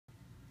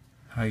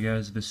Hi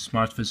guys, this is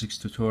SmartPhysics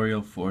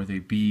tutorial for the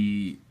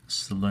B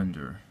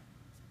cylinders.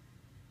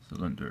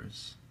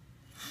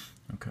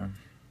 Okay.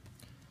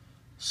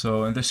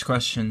 So in this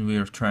question we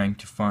are trying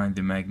to find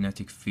the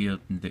magnetic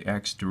field in the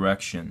x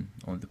direction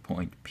on the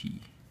point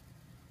P.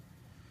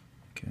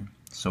 Okay.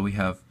 So we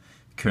have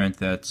current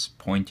that's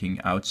pointing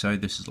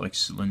outside. This is like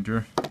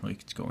cylinder, like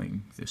it's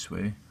going this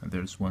way, and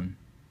there's one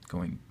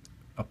going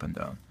up and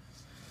down.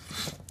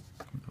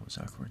 That was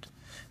awkward.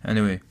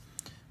 Anyway,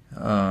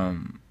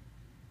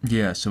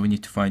 yeah, so we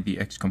need to find the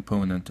x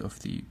component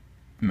of the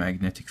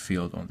magnetic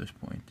field on this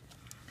point.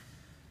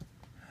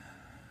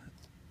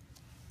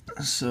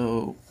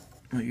 So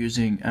we're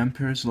using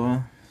Ampere's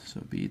law,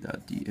 so B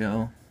dot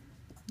dl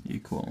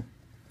equal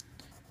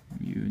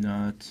mu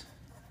naught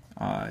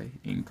I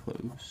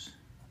enclosed.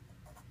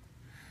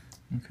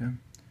 Okay,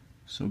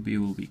 so B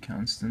will be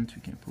constant,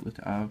 we can pull it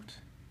out,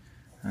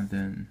 and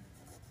then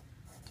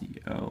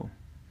dl.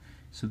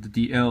 So the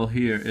dl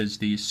here is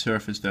the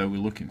surface that we're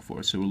looking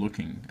for, so we're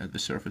looking at the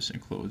surface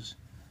enclosed.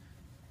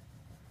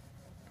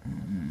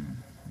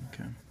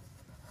 Okay,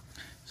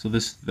 so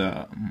this is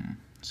the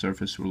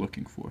surface we're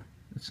looking for.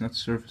 It's not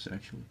surface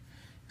actually,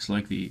 it's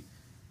like the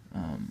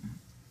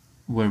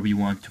where we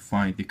want to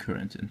find the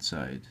current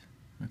inside.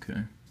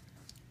 Okay,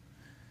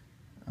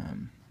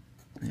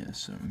 yeah,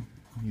 so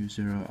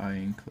mu0 I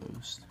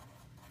enclosed.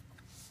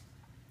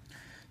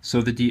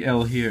 So the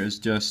dl here is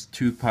just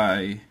 2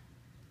 pi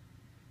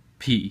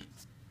P,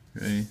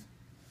 right?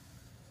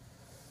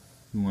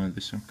 We want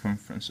the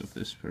circumference of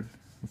this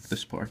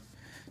part.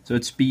 So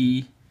it's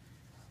B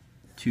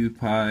 2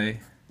 pi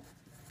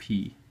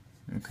P,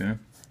 okay,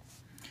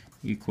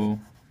 equal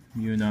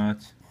mu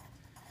naught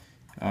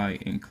I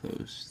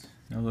enclosed.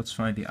 Now let's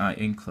find the I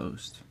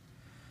enclosed.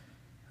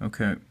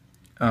 Okay,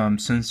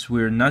 since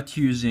we're not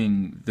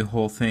using the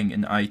whole thing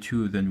in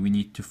I2, then we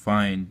need to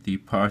find the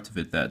part of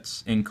it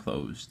that's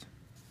enclosed.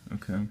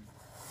 Okay.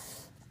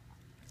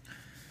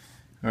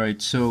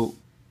 Alright, so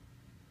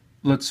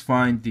let's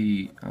find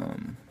the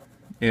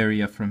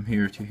area from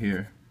here to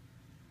here.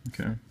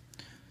 Okay,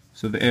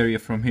 so the area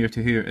from here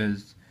to here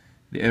is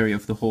the area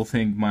of the whole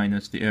thing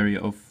minus the area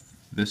of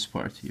this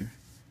part here,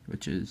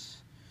 which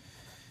is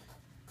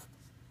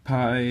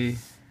pi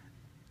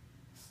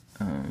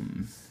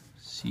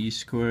c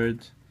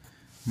squared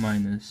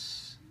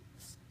minus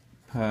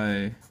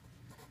pi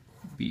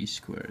b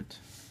squared.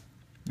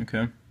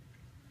 Okay,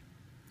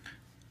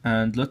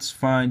 and let's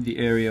find the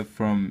area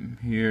from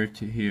here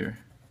to here,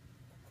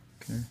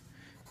 okay,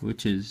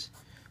 which is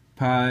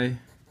pi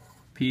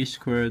p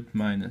squared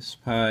minus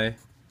pi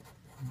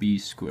b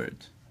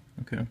squared.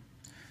 Okay,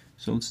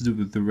 so let's do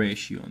the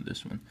ratio on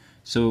this one.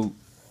 So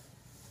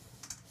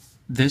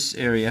this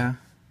area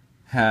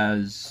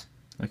has,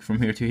 like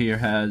from here to here,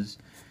 has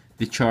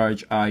the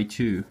charge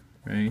I2,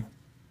 right?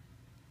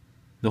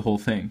 The whole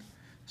thing.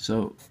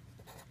 So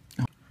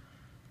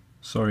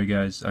sorry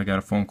guys, I got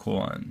a phone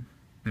call and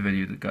the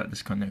video that got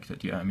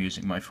disconnected. Yeah, I'm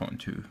using my phone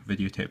to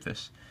videotape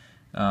this.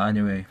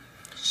 Anyway,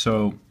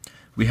 so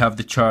we have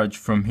the charge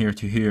from here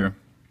to here.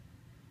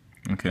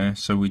 Okay,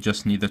 so we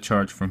just need the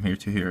charge from here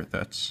to here.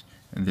 That's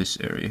in this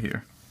area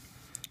here.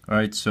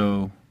 Alright,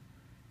 so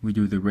we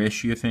do the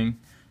ratio thing.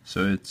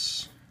 So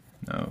it's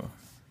now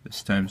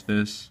this times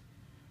this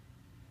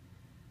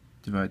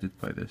divided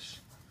by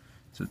this.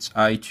 So it's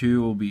I2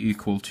 will be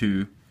equal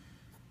to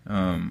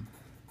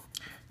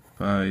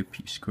pi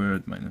p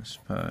squared minus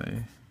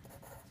pi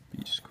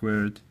b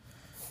squared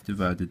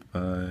divided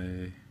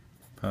by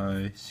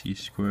pi c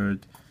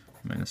squared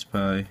minus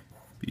pi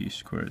b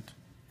squared.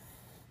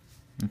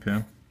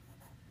 Okay.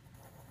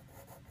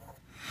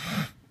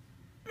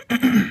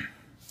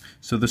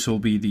 So this will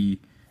be the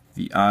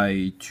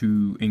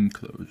I2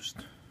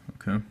 enclosed.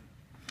 Okay.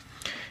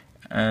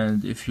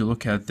 And if you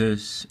look at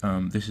this,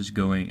 this is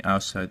going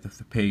outside of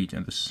the page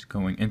and this is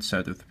going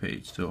inside of the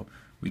page. So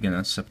we're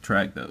gonna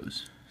subtract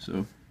those.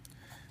 So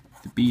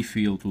the B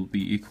field will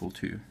be equal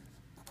to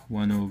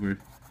 1 over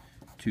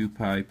 2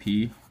 pi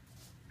P,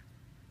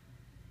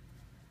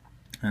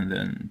 and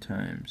then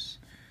times,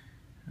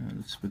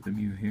 let's put the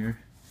mu here,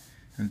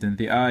 and then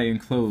the I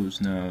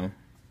enclosed now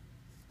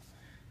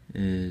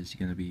is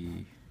going to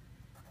be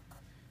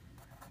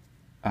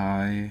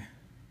I1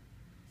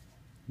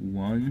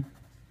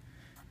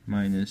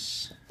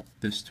 minus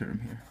this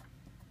term here,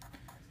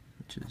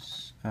 which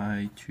is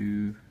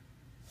I2.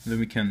 Then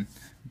we can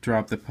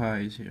drop the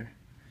pi's here.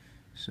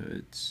 So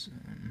it's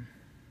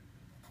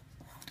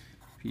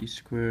p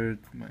squared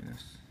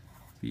minus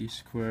b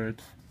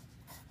squared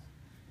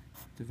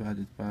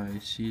divided by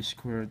c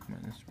squared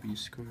minus b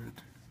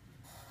squared.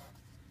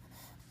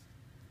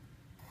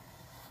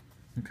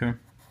 Okay.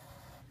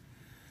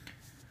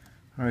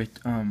 Alright,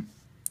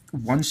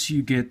 once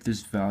you get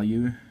this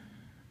value,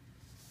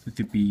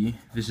 the b,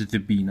 this is the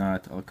b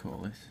naught, I'll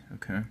call it,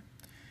 okay?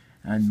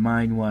 And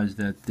mine was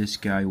that this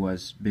guy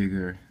was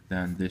bigger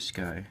than this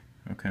guy,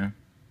 okay?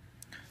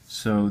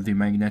 So the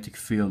magnetic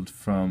field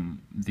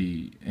from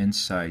the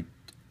inside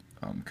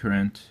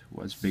current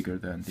was bigger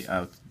than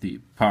the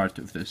part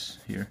of this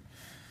here.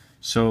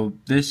 So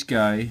this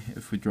guy,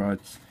 if we draw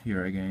it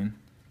here again,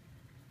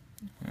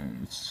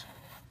 it's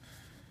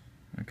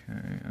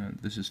okay, and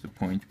this is the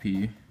point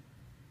P,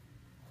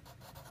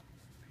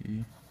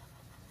 and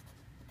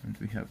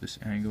we have this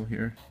angle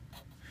here.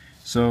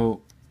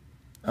 So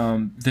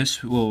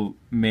this will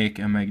make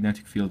a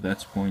magnetic field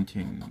that's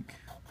pointing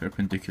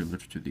perpendicular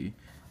to the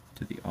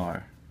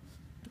R,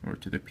 or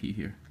to the P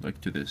here,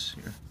 like to this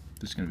here.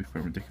 This is going to be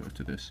perpendicular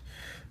to this.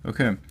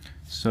 Okay,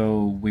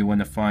 so we want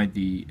to find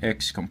the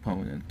X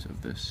component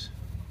of this.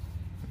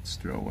 Let's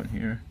draw one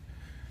here.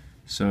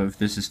 So if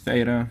this is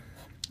theta,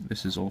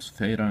 this is also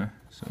theta,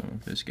 so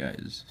this guy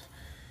is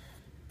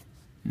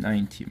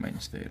 90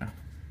 minus theta.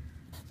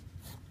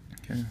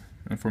 Okay,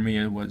 and for me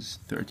it was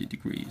 30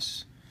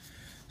 degrees.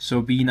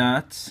 So B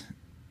naught,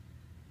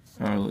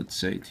 or let's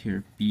say it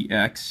here,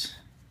 Bx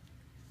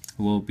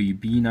will be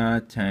B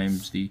naught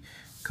times the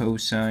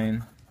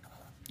cosine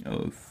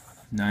of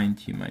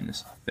 90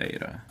 minus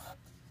theta.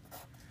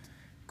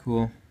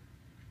 Cool.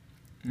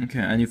 Okay,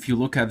 and if you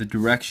look at the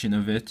direction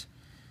of it,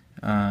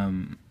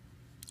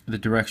 the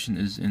direction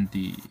is in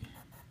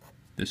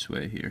this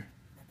way here.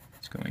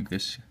 It's going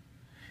this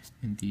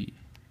in the,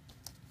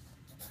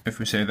 if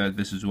we say that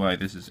this is y,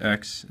 this is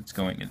x, it's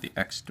going in the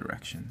x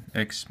direction,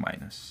 x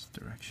minus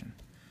direction.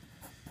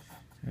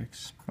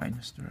 X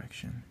minus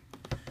direction.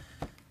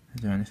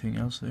 Is there anything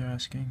else they're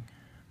asking?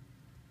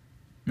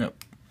 No.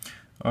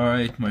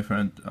 Alright, my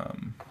friend,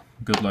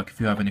 good luck.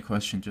 If you have any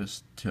question,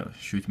 just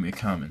shoot me a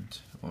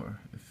comment, or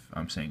if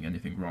I'm saying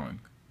anything wrong,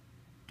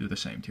 do the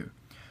same too.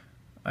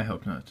 I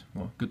hope not.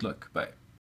 Well, good luck. Bye.